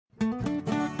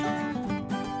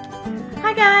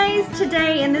Hi guys!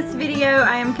 Today in this video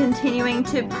I am continuing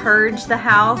to purge the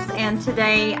house, and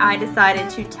today I decided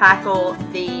to tackle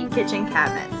the kitchen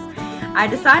cabinets. I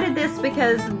decided this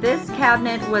because this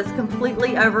cabinet was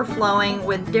completely overflowing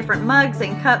with different mugs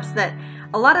and cups that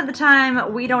a lot of the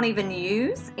time we don't even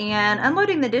use, and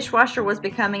unloading the dishwasher was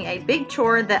becoming a big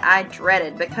chore that I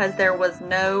dreaded because there was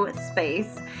no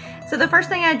space. So the first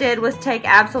thing I did was take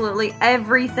absolutely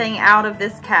everything out of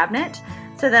this cabinet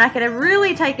so that I could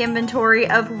really take inventory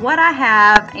of what I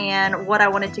have and what I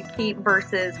wanted to keep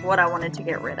versus what I wanted to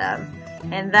get rid of.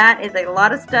 And that is a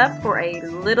lot of stuff for a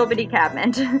little bitty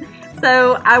cabinet.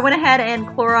 So I went ahead and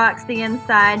Cloroxed the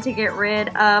inside to get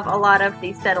rid of a lot of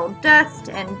the settled dust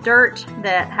and dirt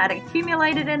that had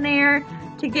accumulated in there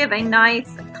to give a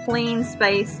nice clean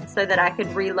space so that I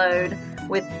could reload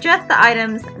with just the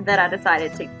items that I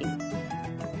decided to keep.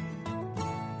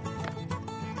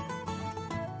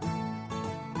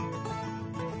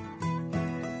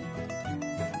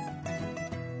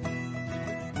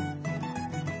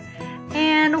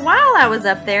 And while I was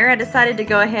up there, I decided to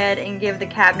go ahead and give the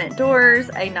cabinet doors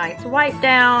a nice wipe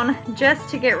down just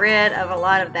to get rid of a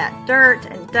lot of that dirt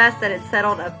and dust that had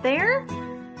settled up there.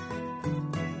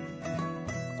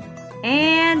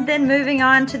 And then moving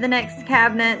on to the next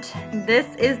cabinet,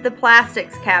 this is the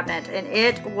plastics cabinet, and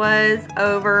it was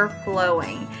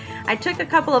overflowing. I took a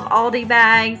couple of Aldi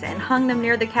bags and hung them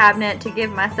near the cabinet to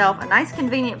give myself a nice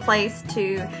convenient place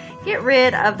to get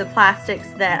rid of the plastics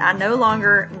that I no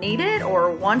longer needed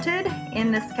or wanted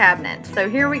in this cabinet. So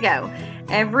here we go.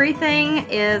 Everything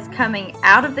is coming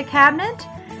out of the cabinet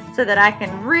so that I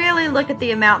can really look at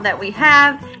the amount that we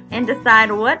have and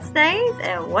decide what stays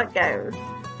and what goes.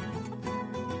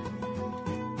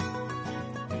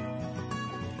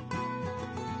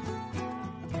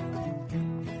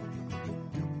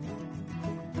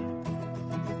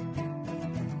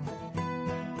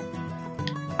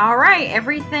 Alright,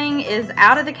 everything is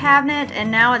out of the cabinet,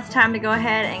 and now it's time to go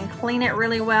ahead and clean it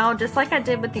really well, just like I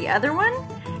did with the other one,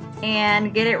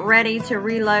 and get it ready to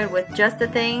reload with just the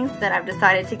things that I've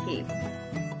decided to keep.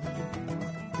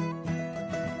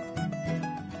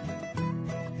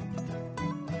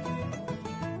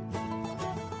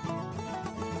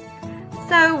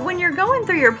 So when you're going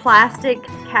through your plastic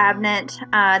cabinet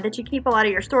that you keep a lot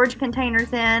of your storage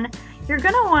containers in, you're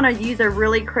going to want to use a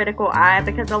really critical eye,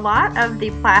 because a lot of the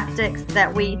plastics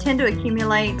that we tend to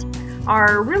accumulate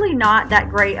are really not that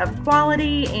great of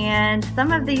quality, and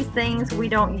some of these things we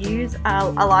don't use a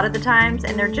lot of the times,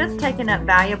 and they're just taking up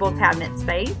valuable cabinet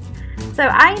space. So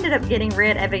I ended up getting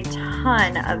rid of a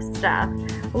ton of stuff.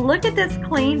 Look at this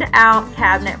cleaned out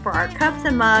cabinet for our cups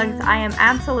and mugs. I am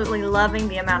absolutely loving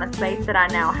the amount of space that I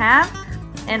now have,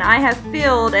 and I have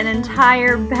filled an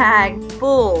entire bag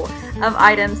full of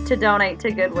items to donate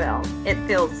to Goodwill. It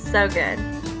feels so good.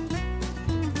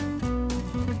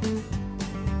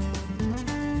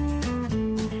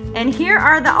 And here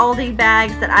are the Aldi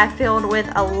bags that I filled with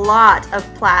a lot of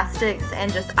plastics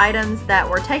and just items that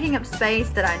were taking up space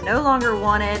that I no longer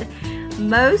wanted.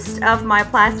 Most of my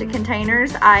plastic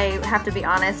containers, I have to be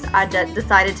honest, I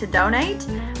decided to donate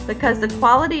because the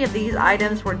quality of these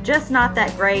items were just not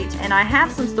that great, and I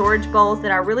have some storage bowls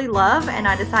that I really love, and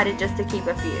I decided just to keep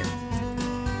a few.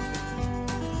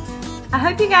 I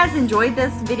hope you guys enjoyed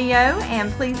this video,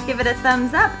 and please give it a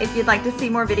thumbs up if you'd like to see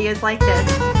more videos like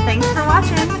this. Thanks for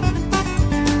watching.